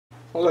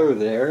Hello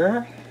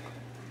there.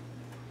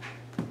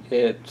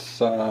 It's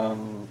a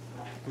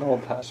little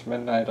past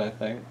midnight, I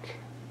think,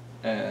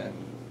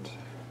 and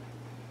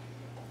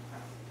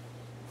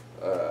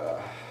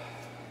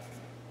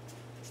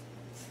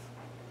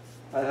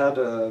I had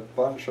a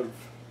bunch of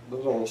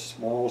little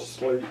small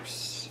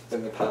sleeps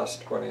in the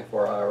past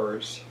 24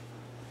 hours,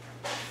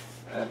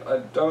 and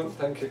I don't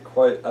think it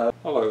quite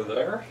Hello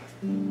there.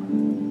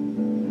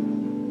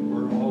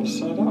 We're all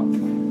set up.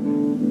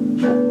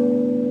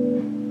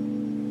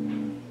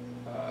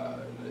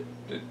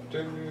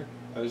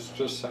 I was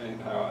just saying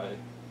how I a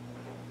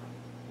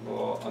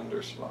little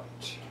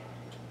underslept.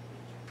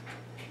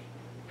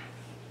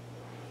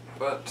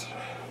 But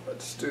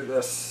let's do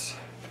this.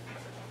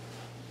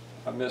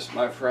 I miss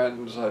my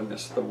friends, I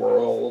miss the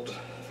world.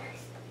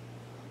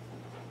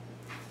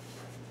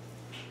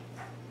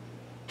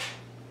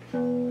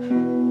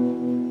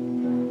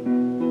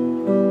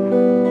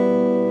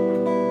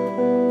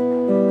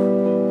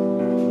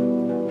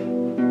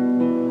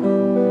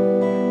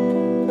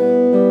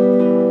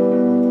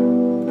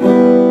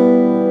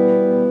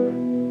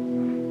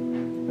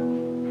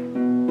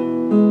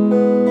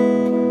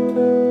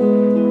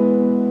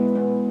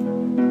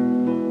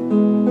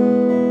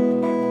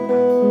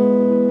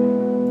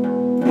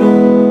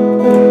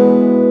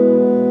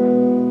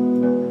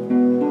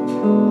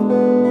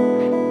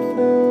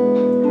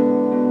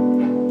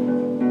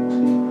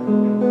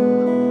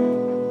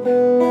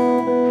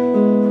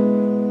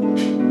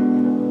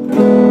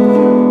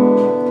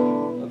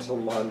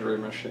 Laundry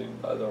machine,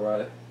 by the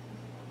way.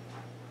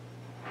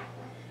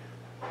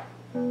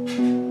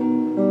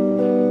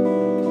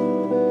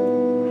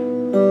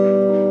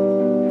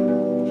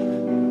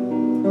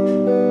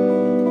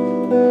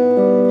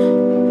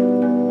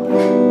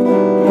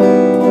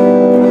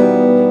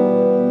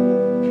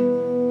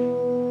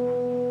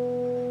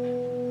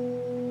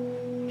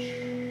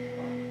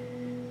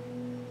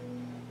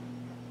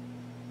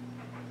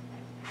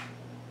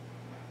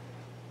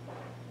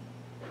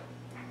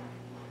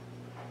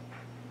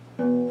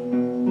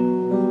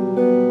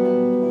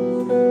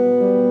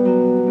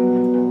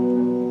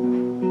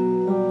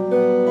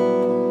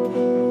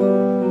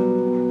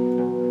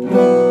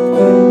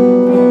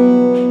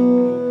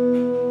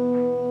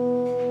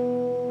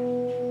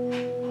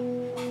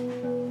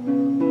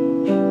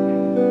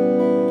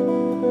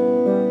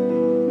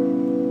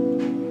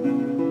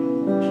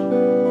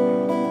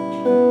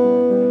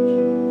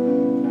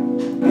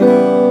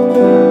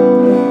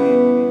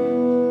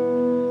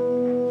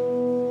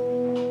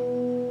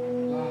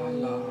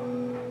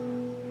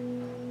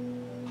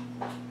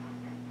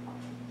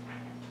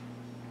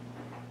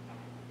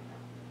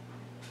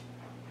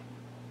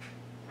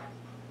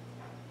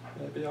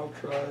 Maybe I'll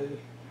try.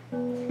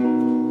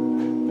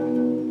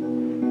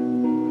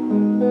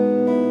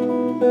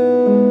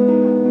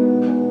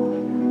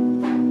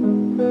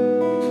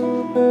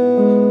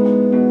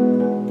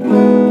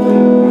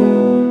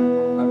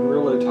 I'm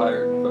really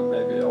tired, but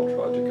maybe I'll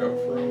try to go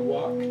for a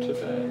walk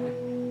today.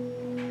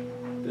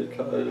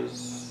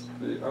 Because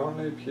the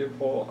only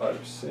people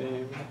I've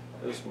seen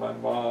is my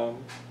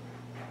mom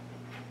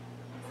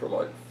for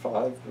like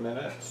 5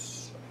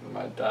 minutes and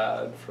my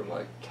dad for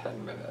like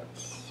 10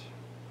 minutes.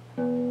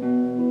 And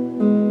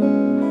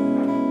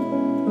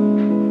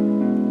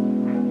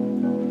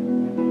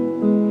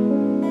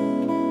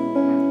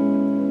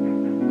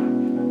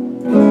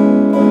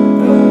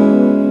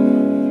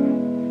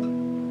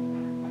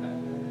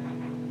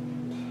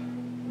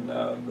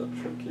now the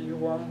tricky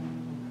one.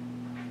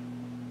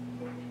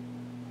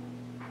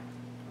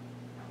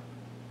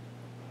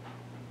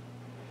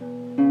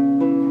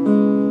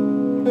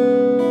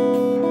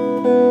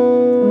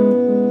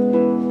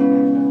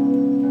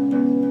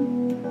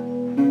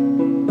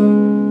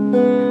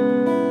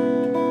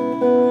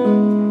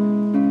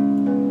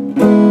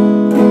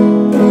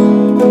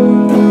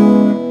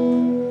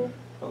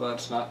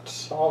 That's not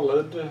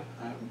solid,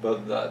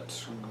 but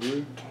that's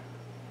good.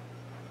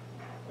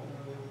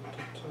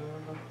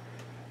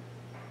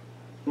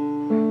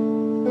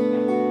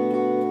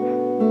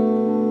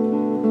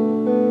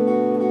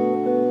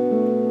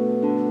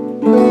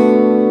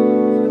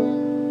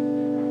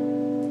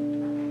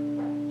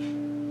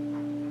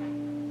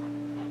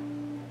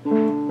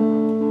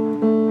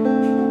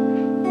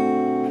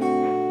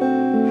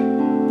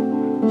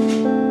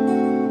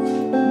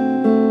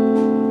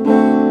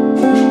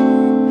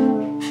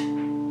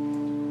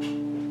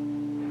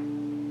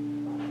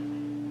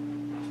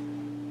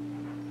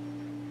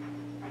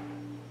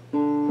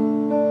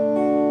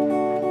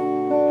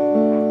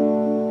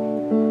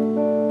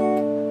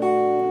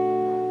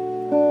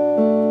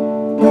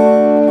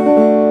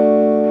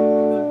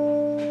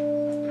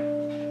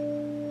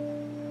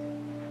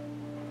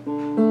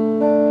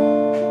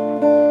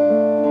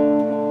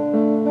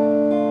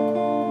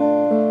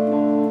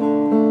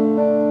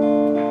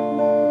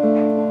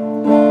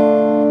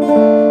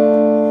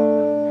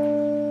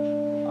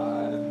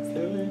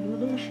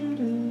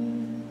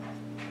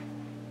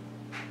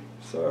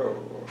 So,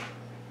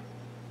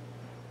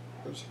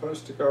 we're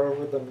supposed to go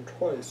over them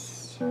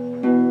twice.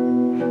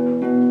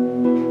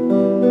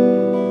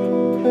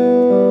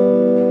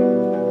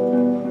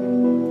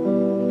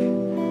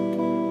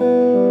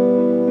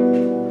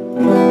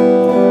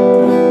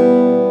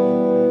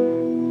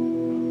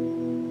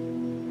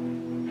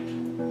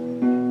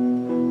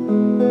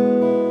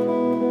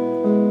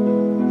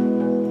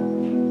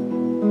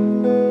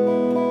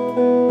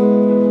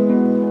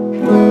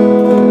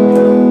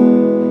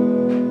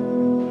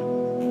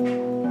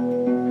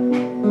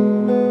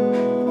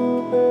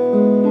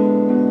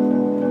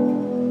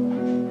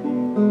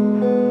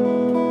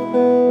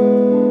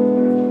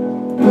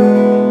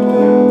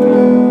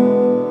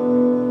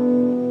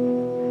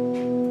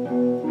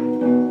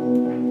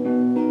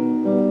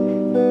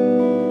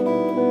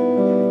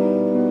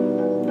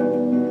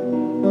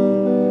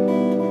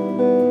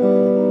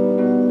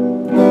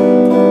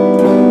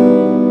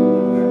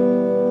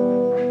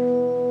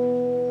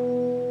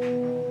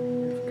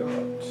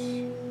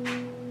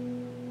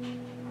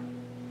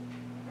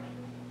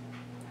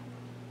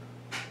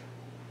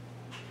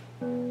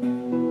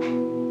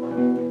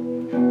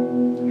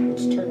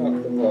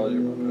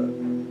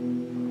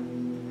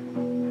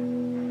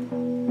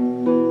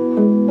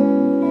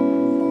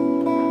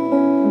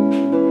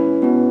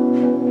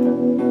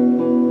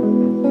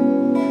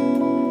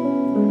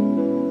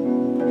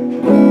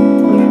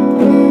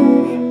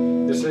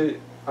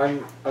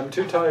 I'm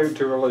too tired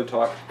to really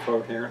talk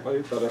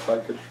coherently, but if I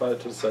could try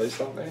to say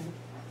something,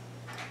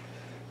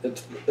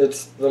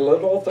 it's the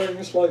little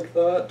things like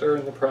that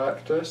during the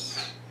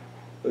practice.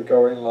 The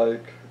going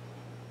like,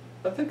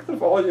 I think the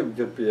volume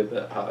could be a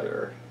bit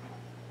higher.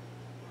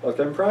 Like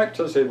I'm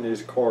practicing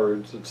these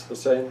chords, it's the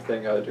same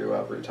thing I do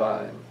every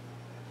time.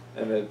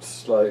 And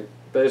it's like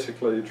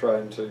basically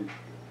trying to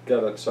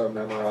get it so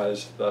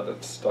memorized that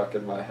it's stuck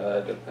in my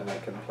head and I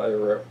can play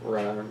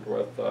around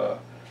with the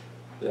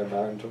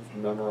amount of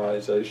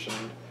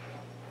memorization.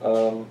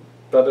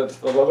 But it's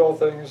the little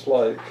things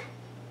like,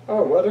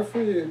 oh, what if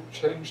we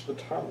change the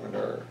tone,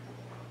 or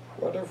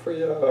what if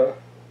we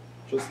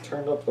just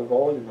turned up the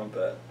volume a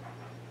bit?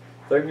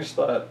 Things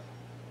that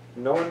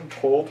no one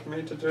told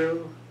me to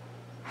do.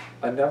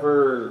 I did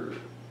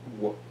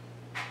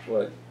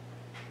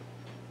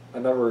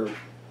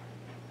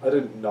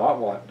not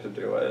want to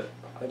do it.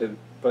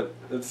 But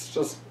it's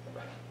just,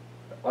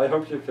 I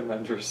hope you can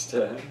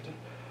understand.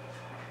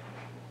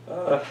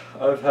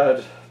 I've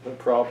had the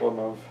problem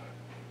of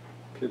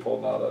people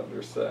not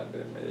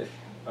understanding me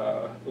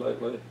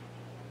lately.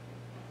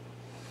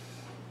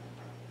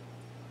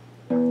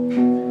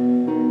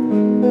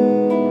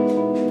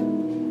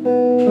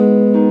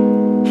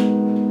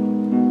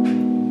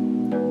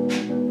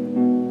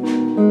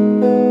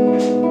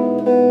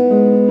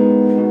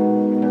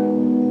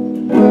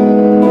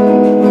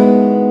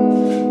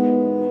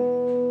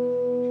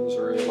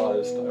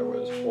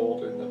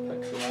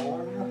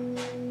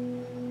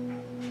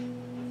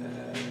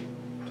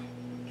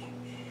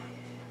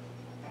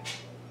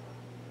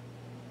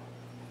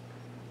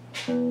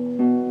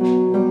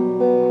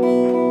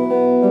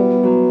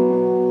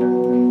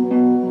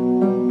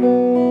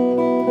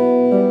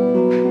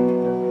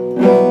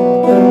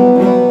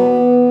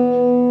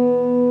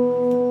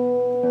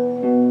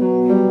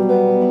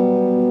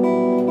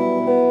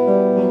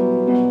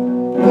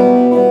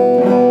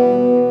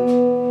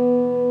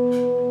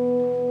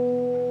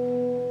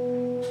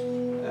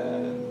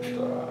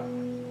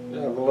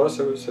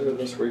 Melissa was here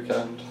this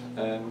weekend,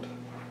 and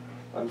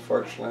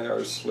unfortunately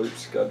our sleep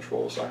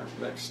schedules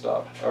aren't mixed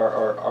up,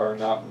 or are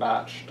not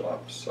matched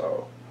up,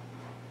 so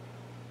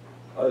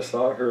I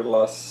saw her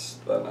less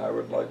than I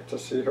would like to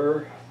see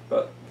her,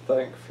 but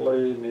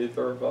thankfully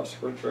neither of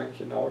us were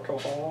drinking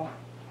alcohol.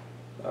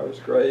 That was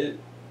great.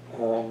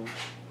 And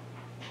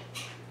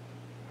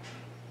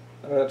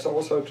it's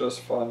also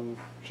just fun,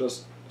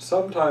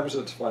 sometimes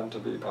it's fun to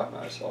be by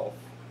myself.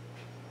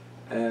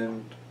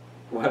 And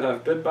when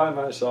I've been by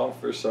myself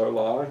for so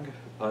long,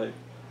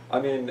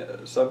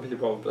 some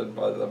people have been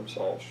by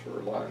themselves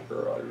for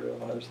longer, I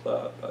realize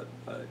that, but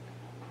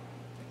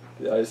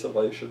the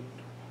isolation,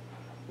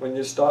 when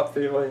you stop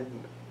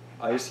feeling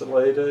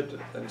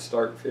isolated and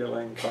start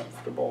feeling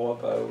comfortable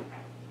about,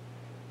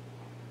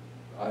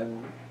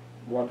 I'm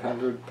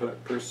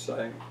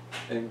 100%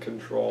 in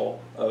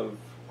control of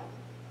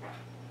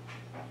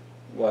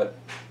what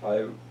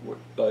I would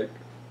like.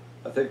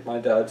 I think my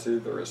dad's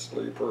either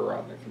asleep or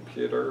on the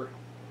computer,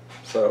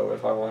 so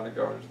if I want to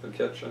go into the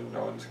kitchen,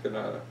 no one's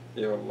gonna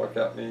look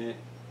at me.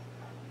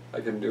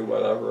 I can do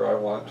whatever I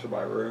want to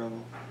my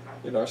room,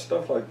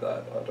 stuff like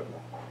that. I don't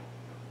know.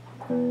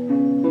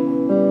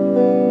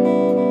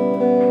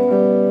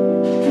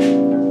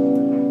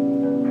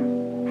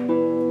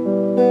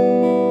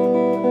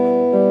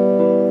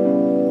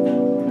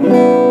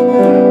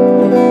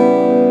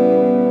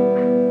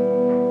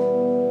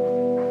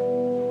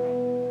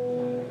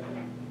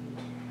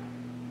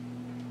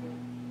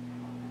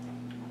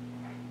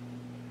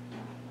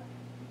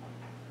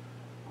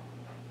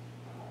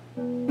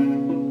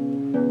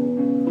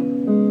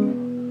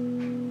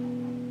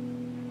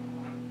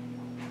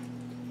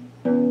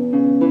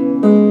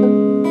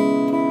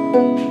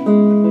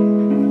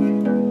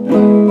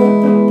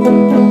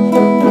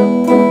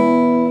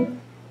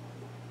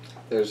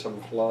 There's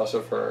some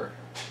philosopher,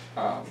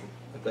 I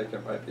think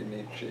it might be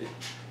Nietzsche,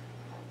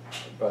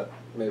 but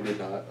maybe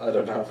not, I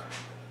don't know.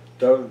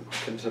 Don't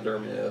consider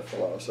me a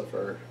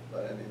philosopher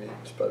by any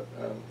means, but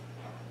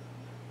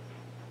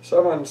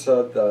someone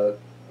said that,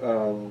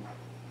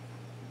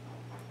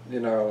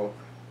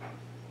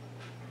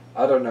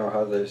 I don't know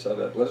how they said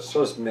it, let's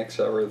just mix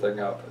everything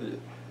up.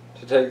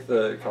 To take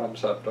the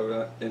concept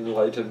of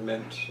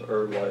enlightenment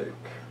or like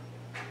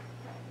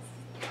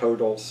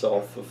total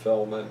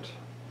self-fulfillment,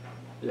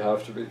 you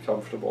have to be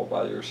comfortable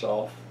by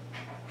yourself.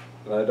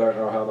 And I don't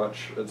know how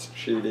much it's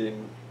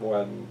cheating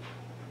when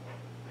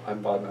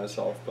I'm by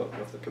myself, but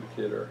with the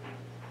computer.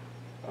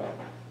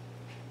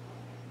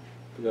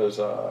 Because,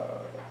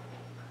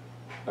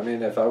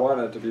 if I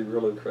wanted to be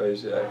really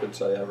crazy, I could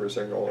say every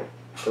single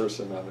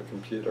person on the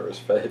computer is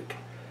fake.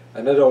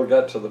 And it'll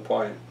get to the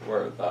point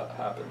where that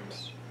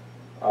happens.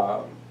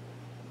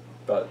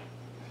 But,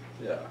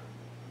 yeah.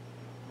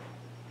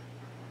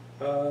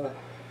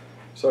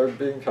 So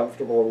being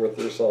comfortable with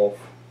yourself.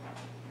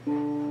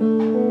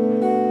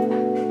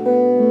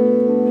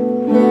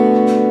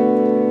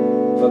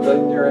 But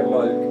then you're in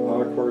like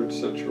awkward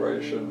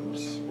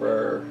situations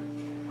where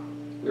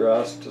you're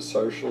asked to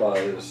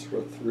socialize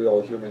with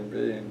real human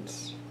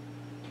beings,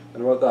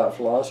 And what that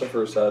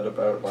philosopher said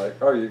about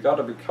like, oh, you got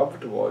to be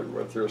comfortable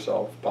with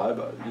yourself, but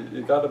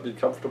you got to be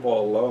comfortable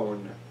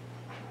alone.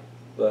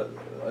 That,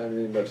 I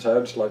mean, that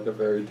sounds like a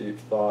very deep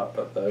thought,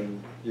 but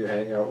then you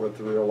hang out with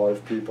real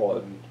life people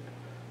and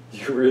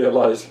you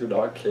realize you're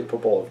not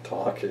capable of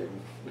talking.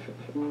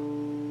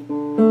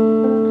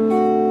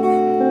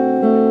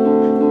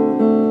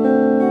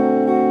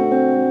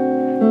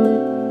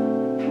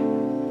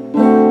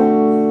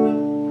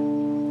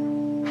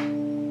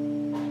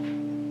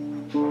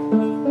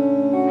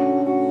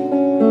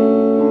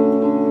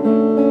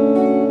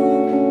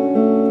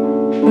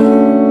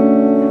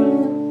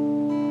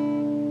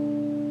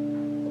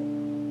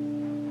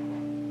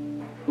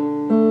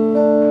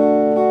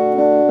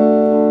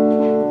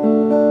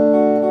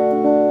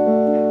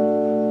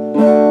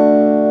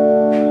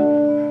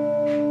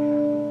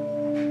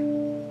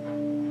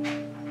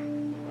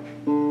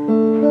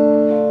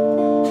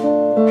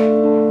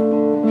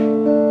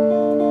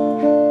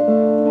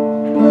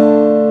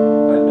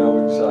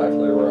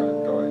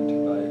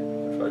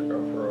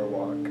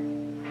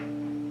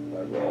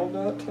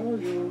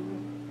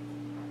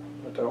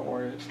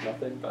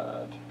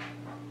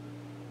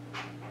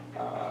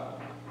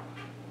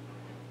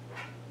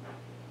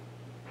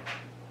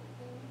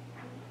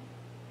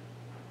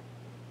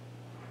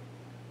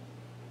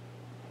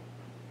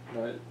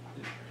 Right.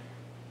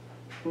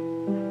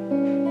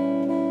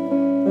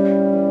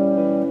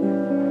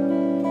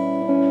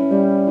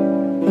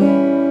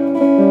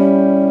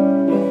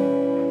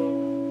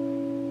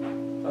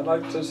 I'd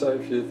like to say a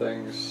few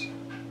things.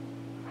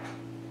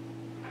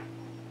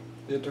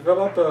 You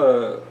develop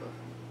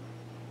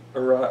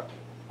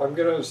I'm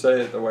going to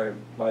say it the way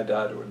my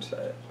dad would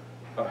say it.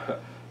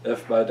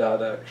 If my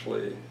dad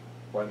actually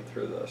went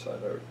through this, I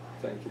don't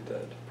think he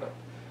did. But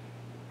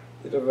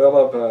you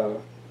develop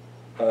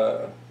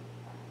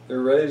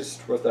you're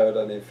raised without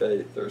any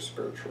faith or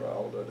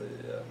spirituality,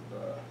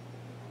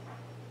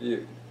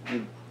 and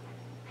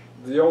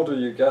the older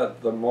you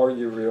get, the more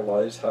you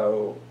realize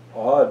how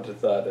odd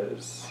that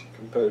is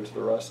compared to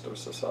the rest of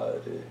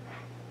society.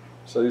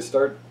 So you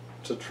start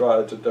to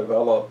try to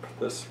develop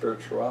this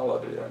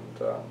spirituality, and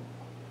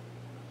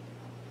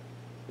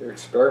you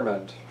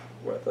experiment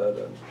with it,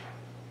 and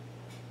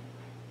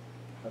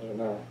I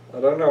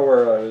don't know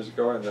where I was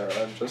going there.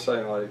 I'm just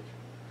saying, like,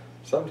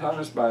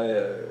 sometimes my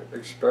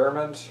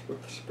experiments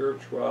with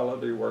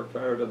spirituality work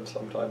out and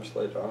sometimes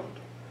they don't.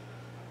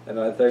 And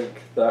I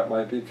think that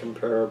might be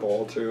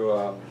comparable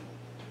to,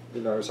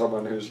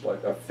 someone who's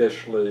like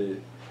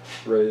officially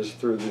raised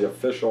through the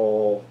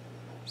official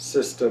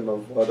system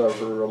of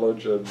whatever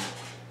religion,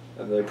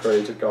 and they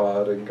pray to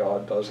God and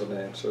God doesn't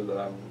answer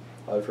them.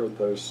 I've heard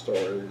those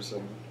stories,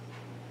 and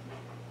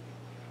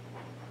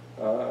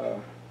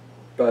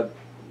but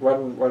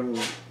when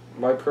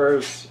my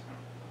prayers,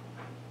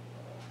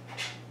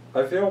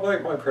 I feel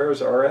like my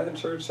prayers are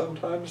answered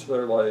sometimes.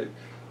 They're like,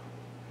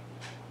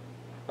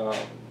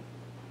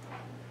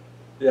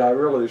 yeah, I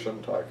really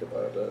shouldn't talk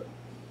about it.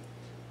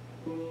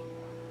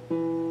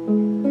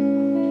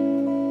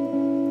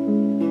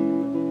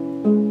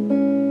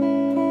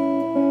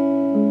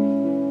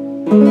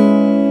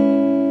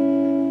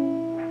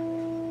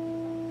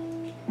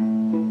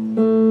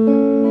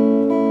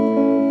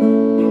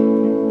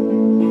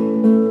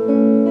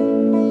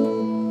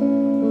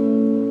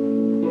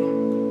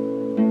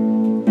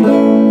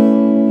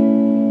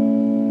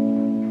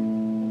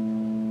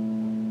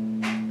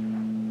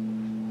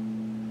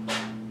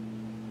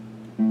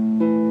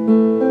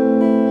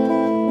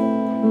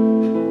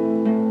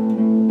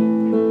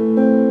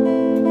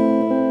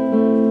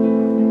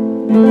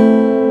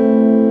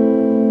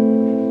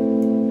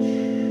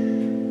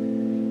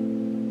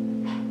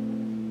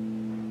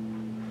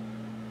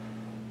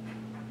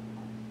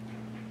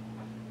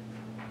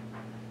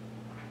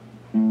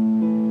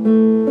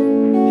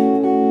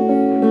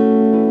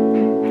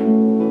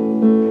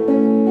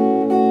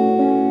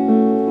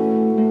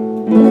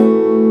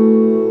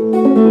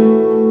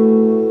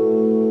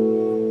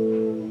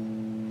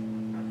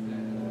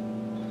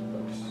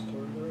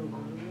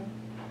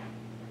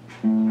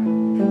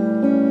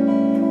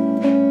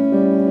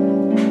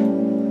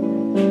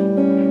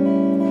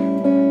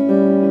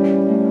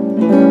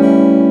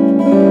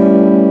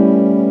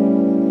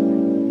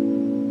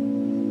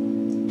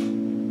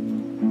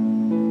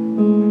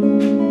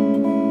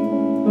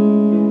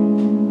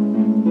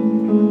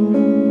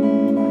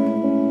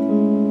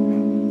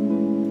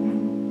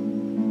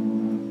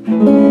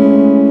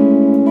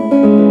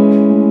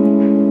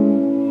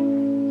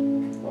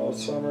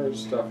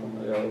 Summer's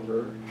definitely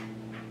over.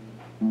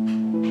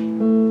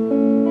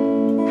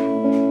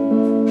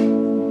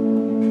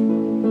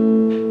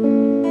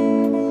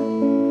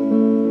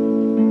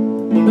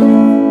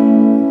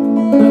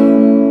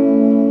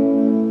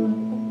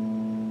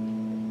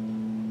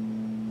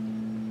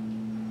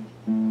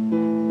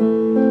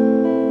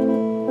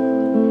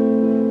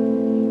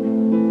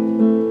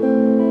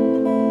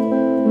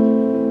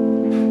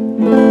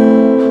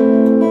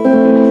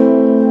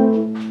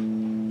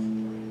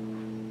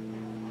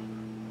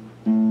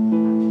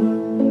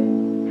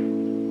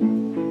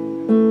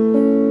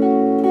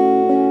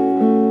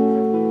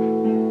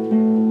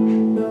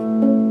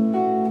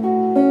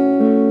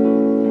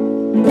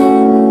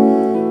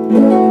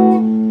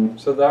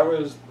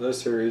 is the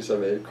series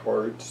of 8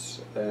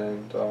 chords,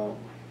 and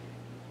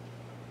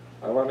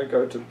I want to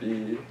go to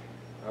B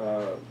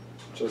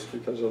just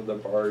because of the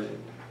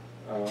barring.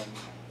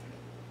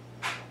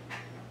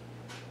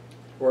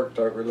 Worked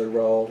out really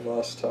well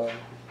last time.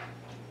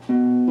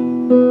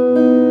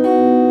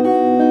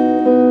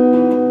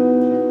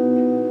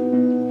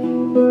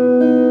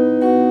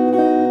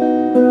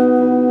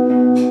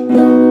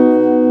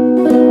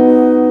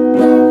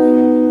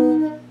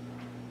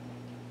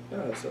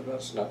 Yeah, so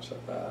that's not so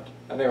bad.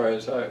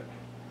 Anyways,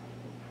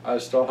 I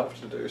still have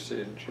to do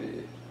C and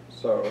G,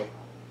 so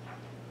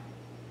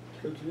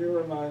could you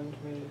remind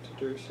me to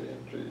do C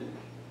and G?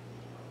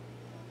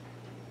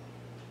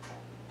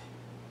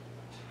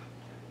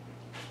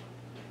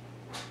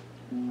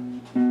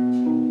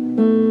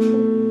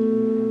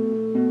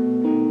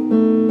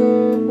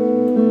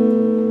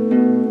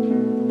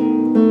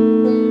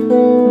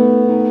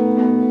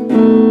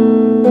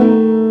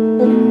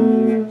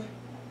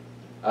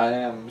 I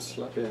am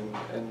slipping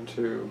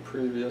into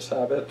previous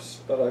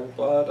habits, but I'm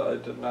glad I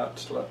did not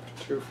slip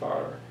too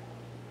far.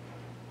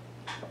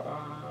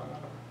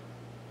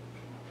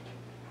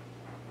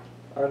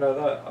 Oh no,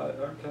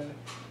 okay.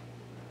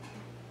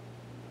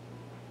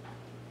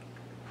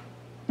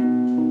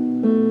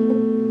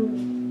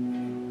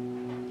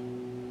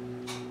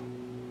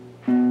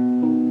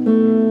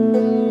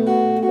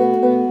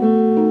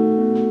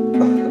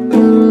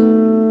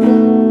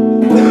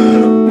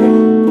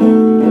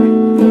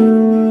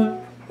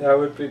 Yeah, it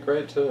would be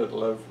great to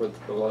live with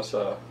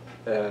Melissa,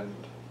 and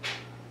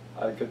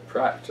I could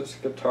practice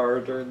guitar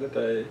during the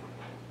day,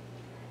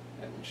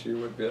 and she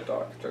would be a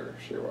doctor.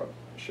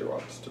 She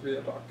wants to be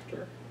a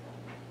doctor.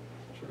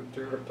 She would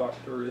do her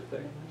doctory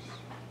things.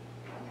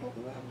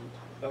 And then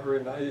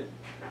every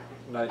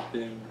night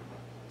being,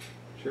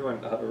 she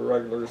wouldn't have a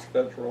regular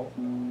schedule.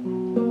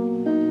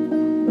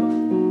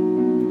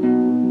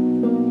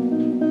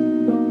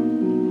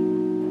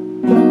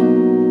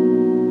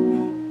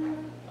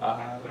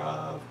 I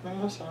love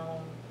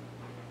Melissa.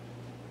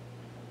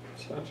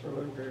 Sounds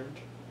really weird.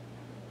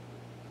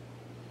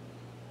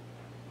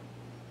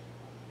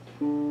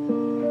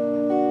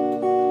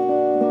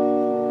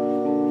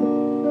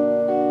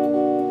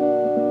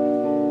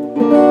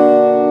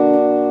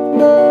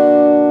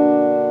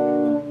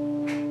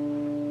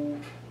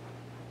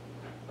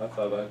 I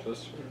thought I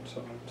just heard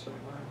someone say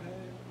my name.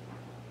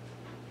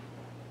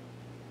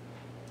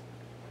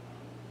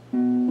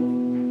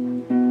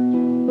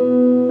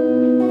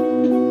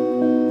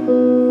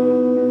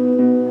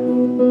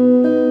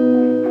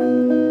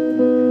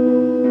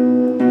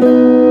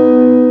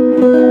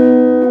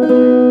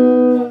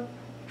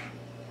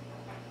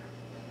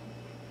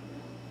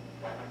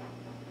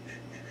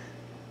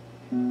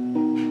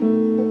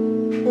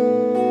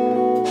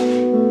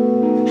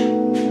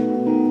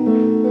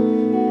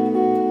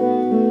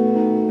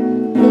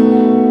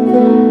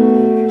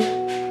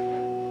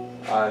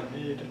 I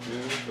need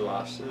new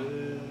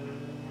glasses.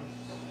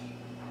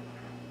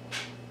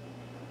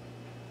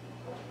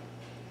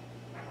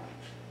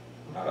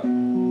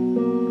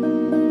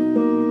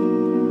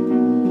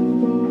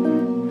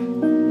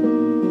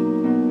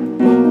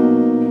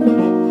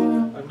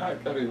 I'm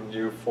not getting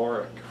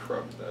euphoric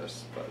from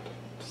this, but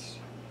it's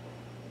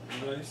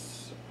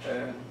nice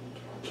and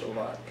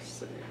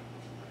relaxing.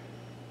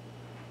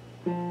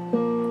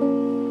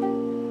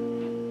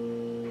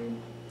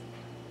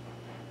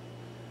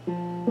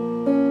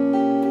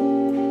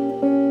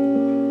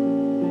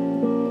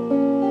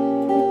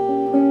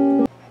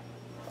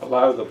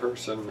 Allow the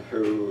person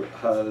who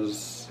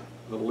has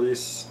the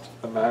least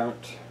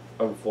amount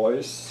of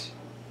voice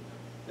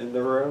in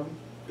the room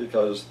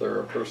because they're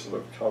a person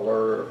of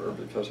color or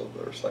because of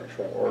their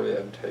sexual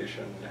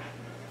orientation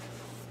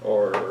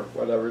or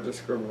whatever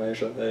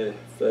discrimination they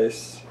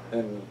face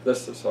in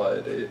this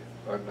society.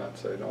 I'm not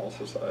saying all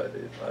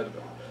societies. I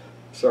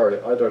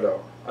don't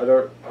know.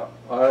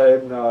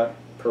 I'm not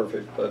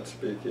perfect at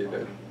speaking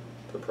in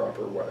the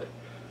proper way.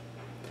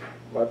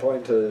 My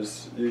point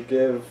is,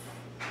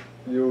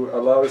 you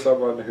allow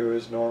someone who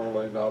is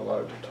normally not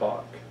allowed to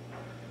talk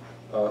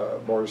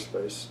more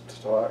space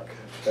to talk.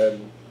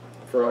 And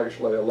for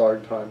actually a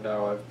long time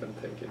now, I've been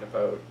thinking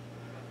about,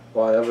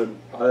 well, I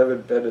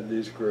haven't been in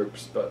these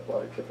groups, but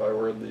like if I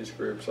were in these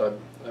groups, I'm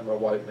a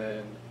white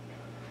man.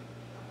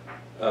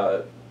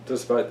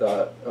 Despite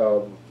that,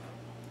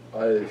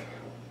 I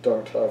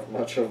don't have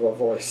much of a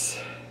voice.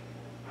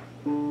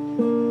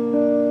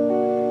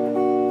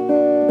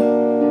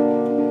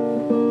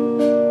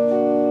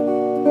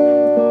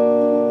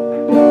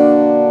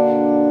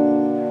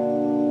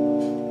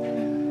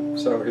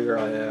 So here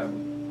I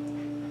am,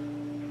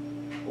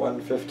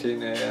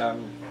 1:15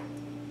 a.m.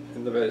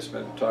 in the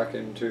basement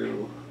talking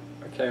to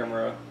a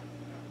camera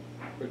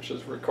which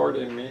is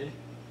recording me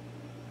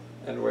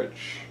and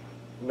which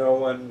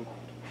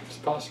it's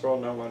possible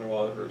no one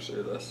will ever see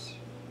this.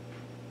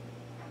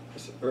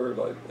 Or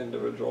like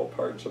individual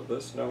parts of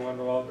this no one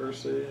will ever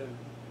see, and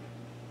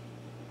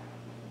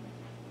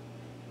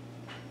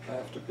I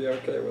have to be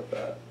okay with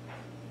that.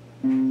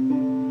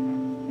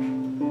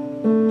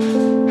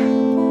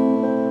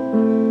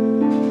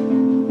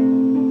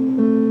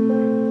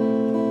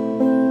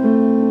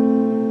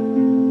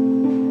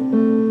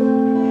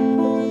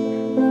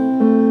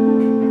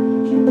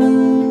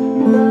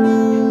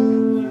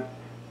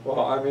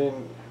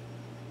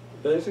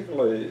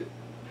 usually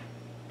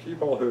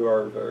people who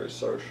are very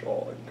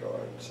social and go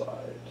outside.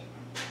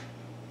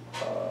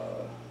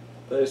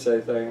 They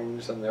say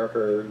things and they're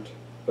heard,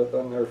 but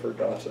then they're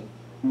forgotten.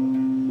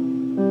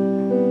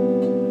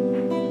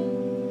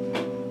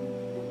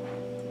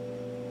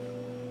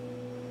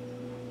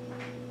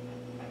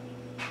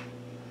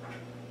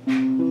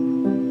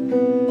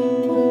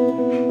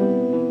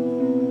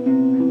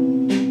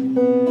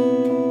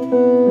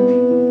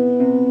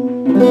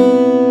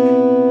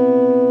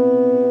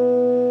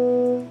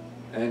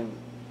 And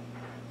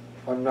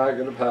I'm not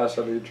going to pass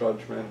any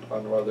judgment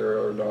on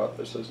whether or not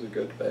this is a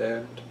good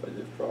band, but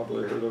you've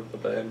probably heard of the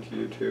band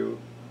U2.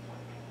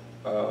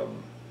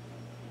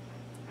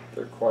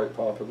 They're quite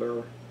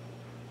popular,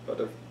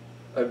 but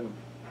and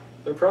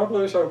they're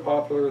probably so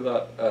popular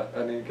that at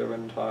any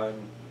given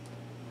time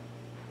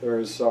there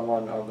is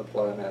someone on the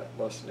planet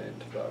listening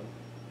to them.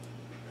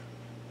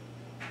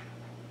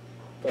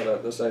 But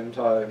at the same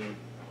time,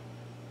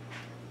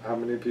 how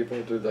many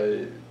people do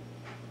they,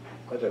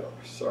 I don't know,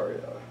 sorry,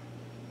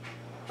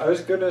 I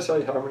was going to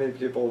say how many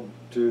people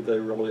do they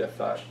really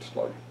affect,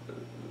 like,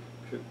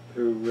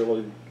 who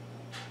really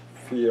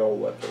feel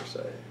what they're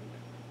saying.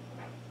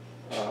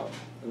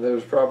 And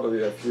there's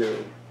probably a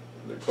few,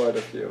 quite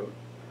a few,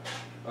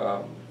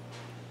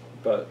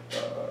 but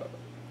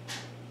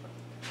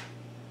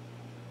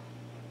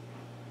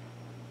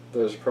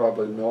there's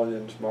probably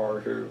millions more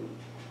who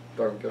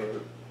don't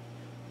go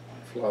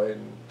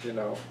flying, you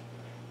know,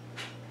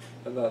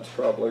 and that's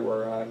probably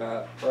where I'm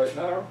at right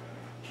now.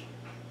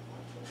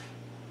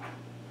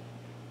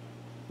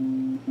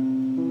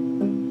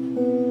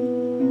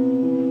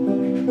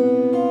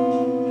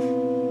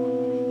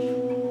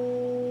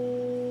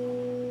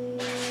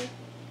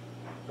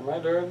 Am I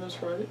doing this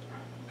right?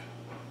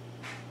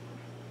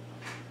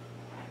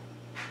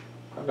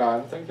 Oh, no,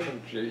 I'm thinking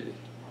of G.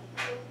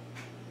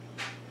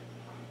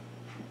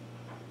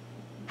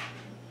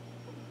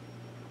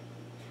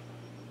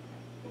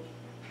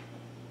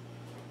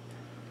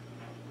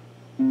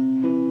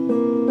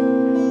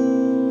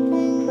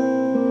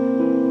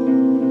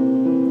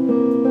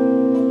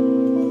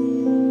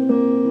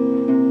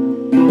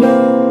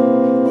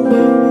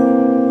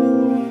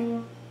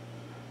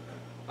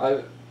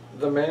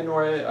 The main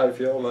way I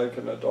feel like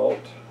an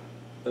adult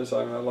is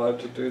I'm allowed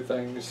to do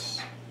things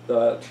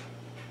that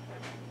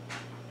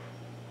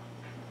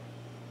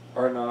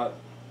are not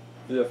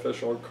the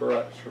official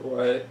correct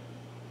way.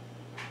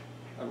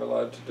 I'm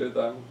allowed to do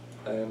them,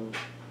 and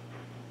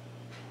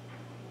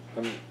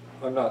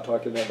I'm not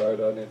talking about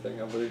anything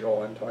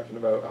illegal. I'm talking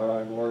about how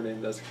I'm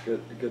learning this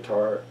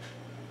guitar.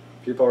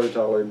 People are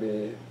telling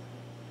me,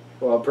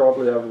 well,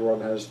 probably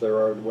everyone has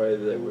their own way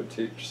they would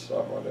teach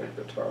someone a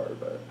guitar,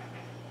 but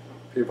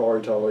people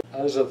are telling me,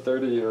 as a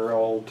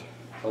 30-year-old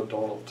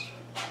adult,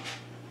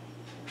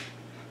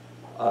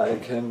 I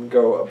can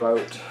go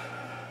about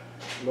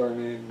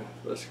learning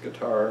this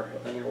guitar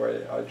any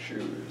way I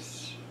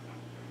choose.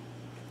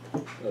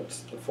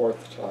 That's the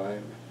 4th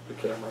time the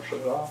camera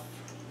shut off.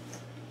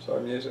 So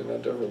I'm using a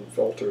different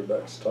filter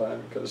next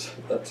time because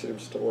that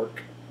seems to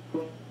work.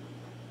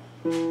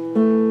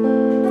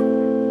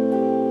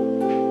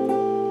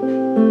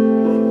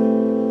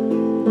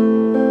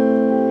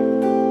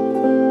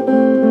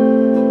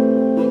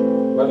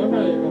 What am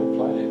I even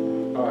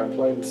playing? Oh, I'm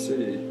playing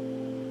C.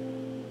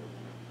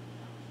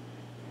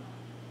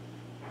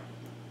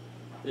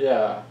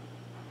 Yeah.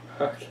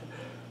 Okay.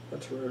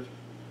 That's weird.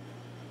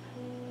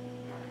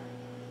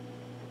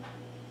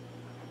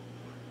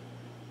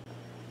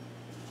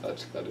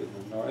 That's getting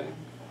annoying.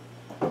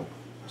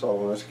 It's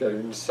almost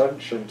getting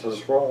sentient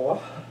as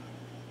well.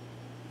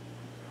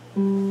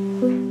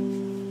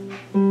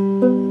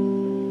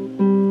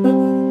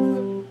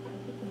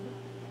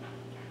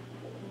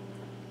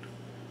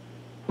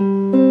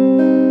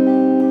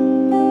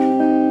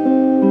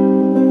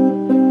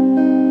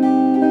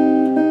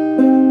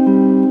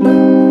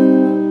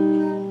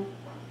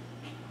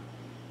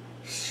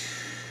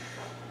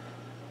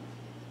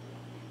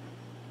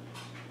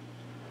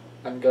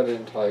 I'm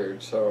getting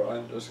tired, so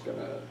I'm just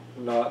gonna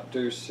not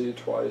do C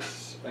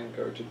twice and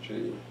go to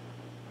G.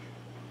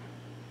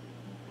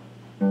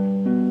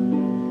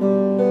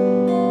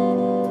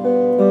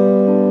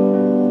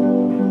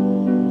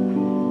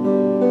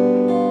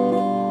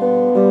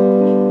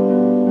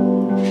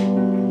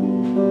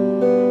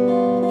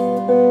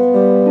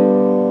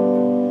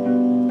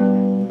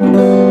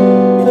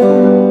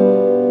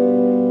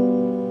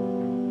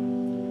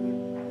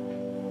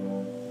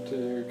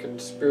 To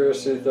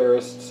conspiracy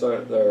theorists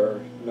out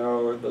there,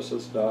 no, this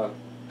is not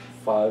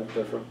 5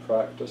 different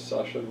practice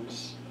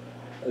sessions.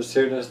 As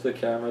soon as the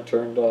camera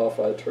turned off,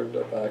 I turned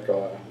it back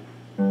on.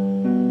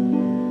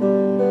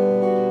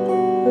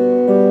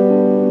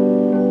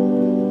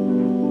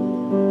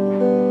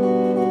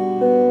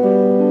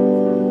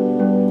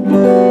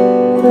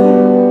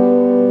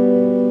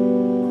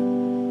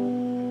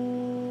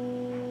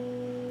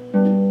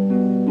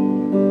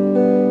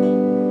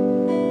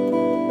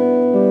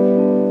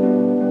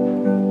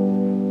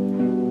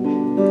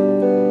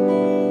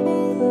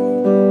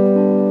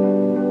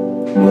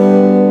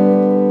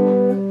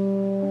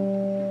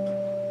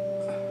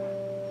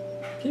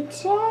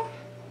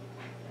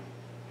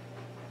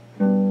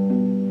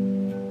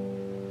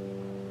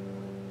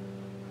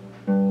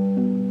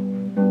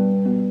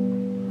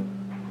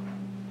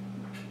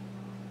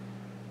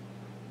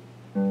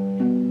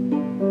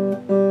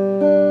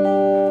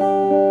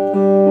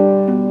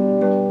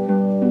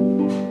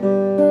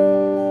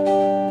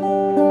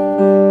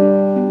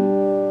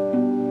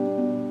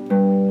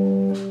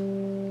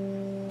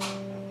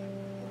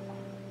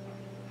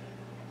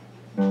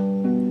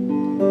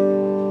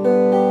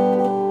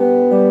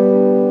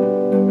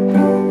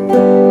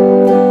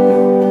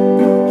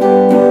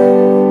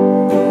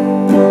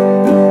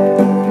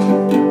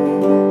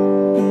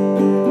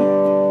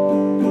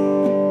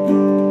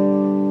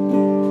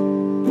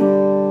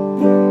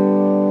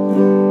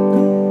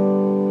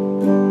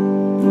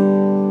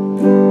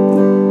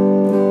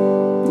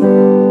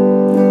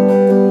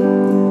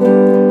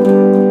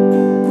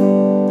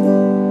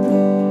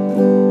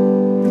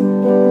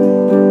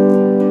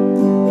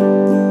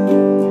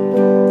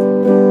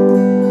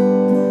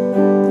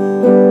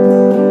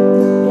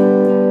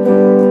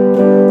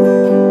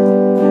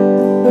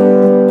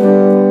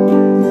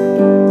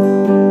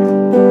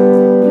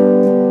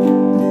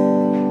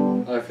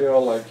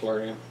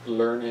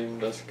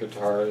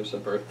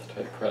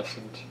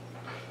 doesn't.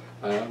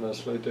 I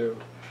honestly do.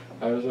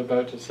 I was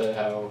about to say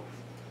how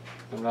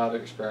I'm not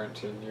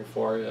experiencing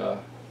euphoria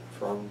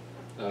from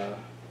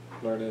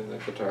learning the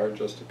guitar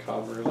just to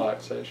calm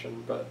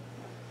relaxation, but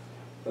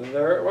then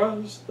there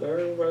was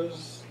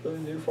the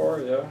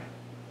euphoria.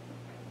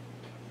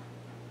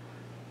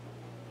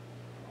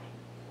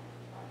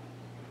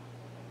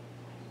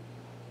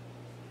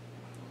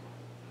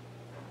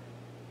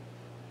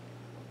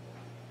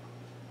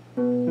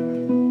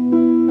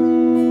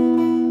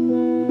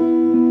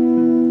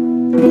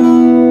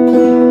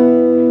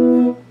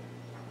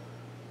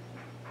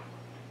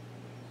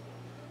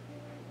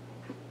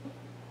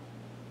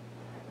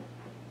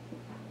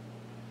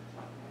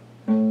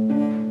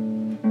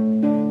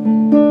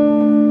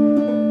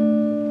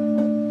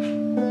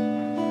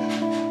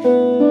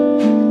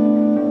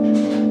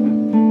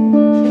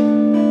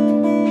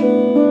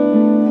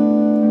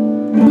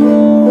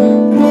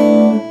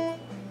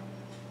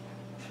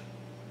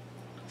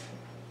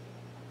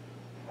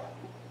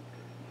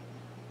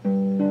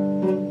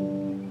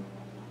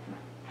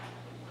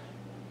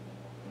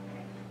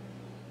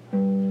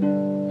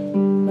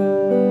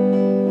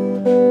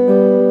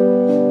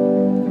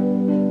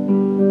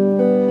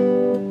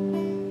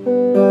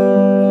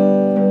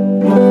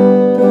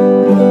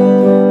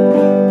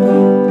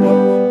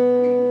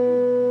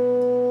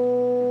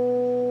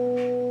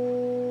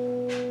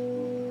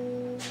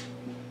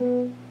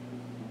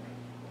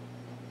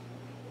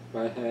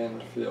 My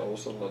hand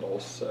feels a little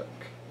sick.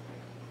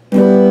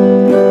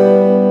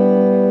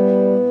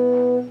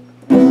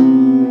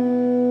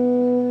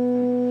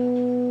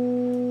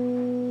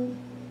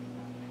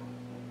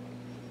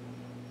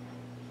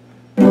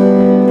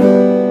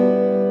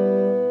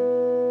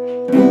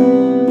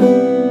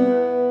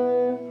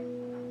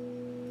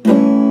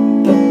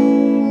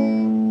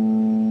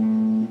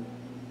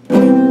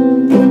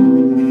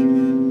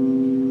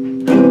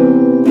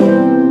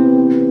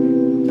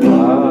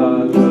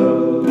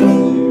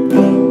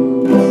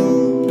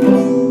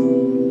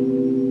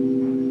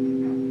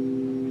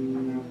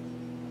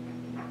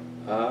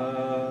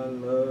 I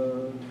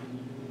love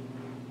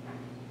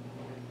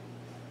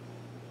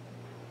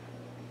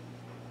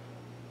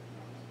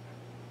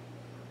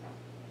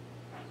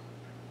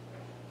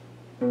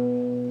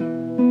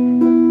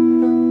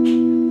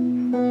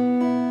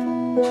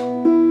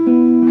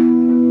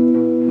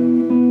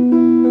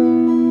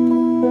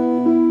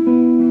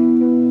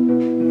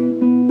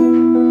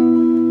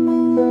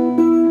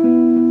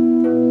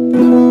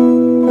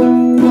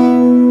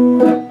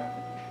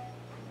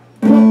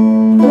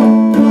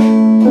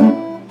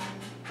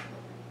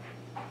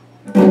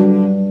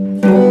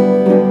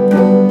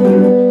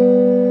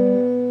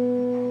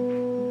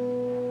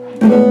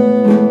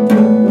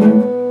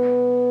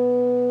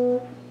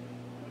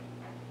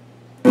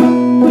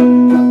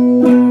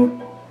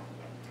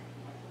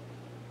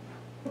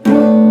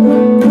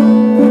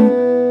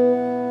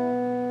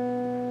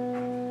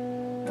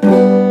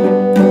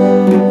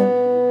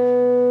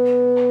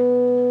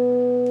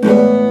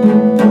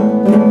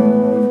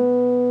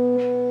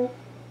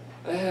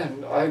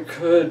And I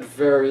could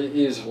very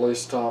easily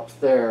stop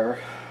there.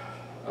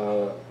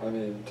 I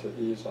mean, to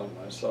ease on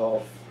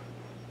myself.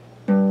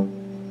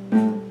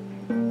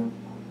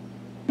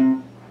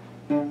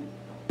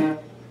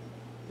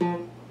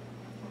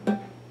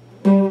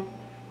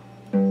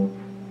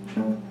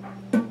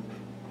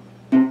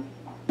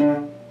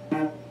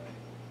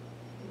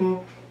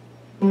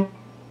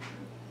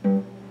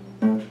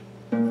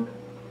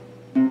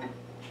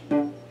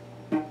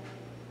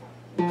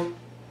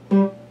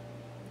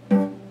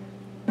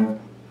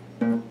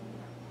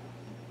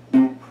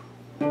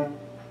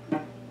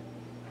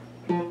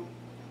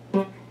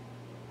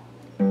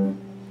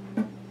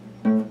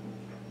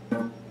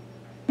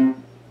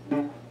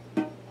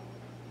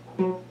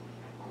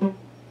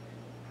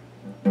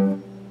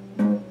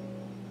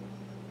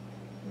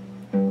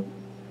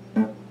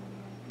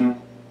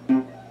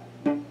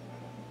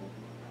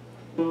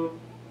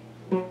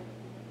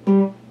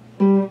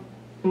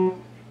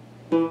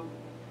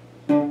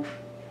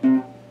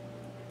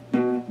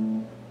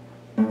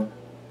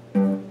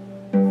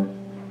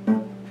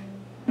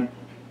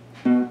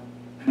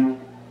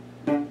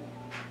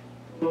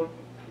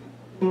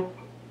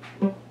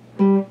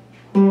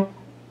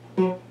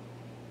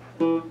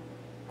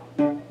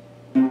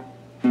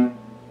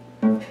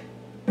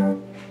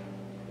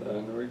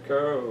 Then we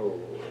go.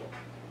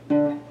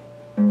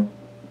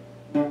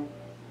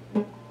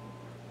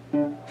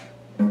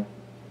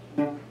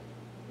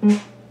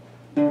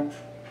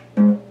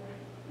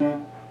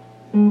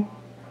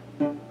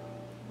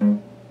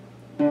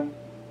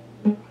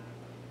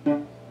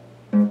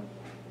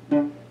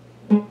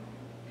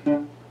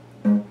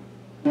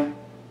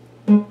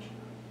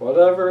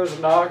 Whatever is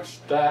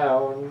knocked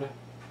down,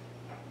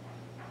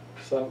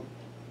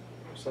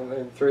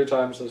 something 3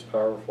 times as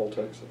powerful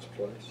takes its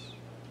place.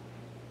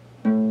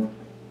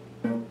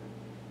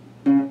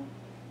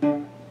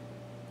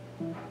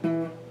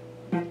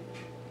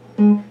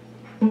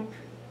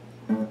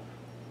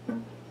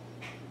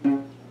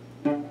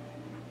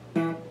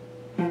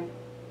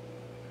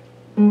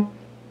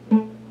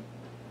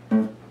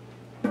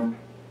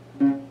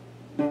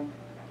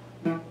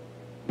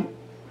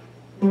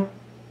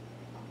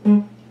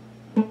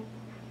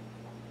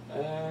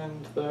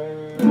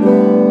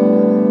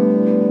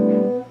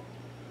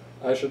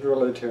 should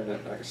really tune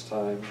it next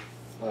time.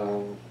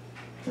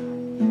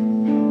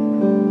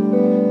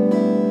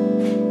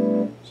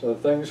 So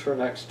things for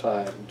next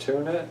time.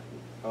 Tune it.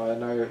 I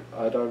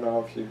don't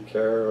know if you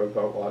care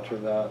about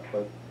watching that,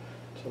 but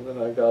it's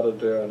something I gotta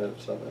do and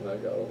it's something I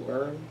gotta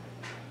learn.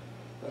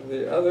 And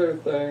the other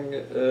thing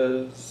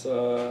is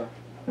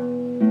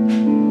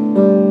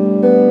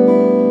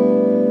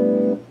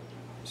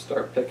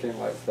start picking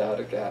like that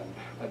again.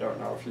 I don't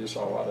know if you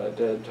saw what I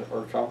did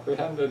or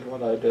comprehended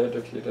what I did.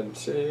 If you didn't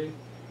see,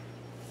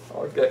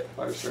 I'll get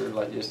closer and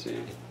let you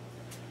see.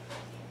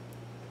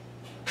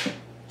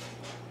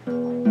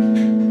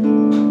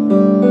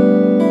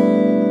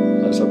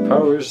 As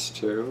opposed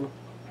to,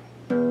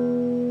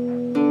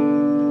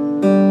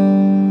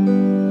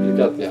 you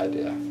get the idea.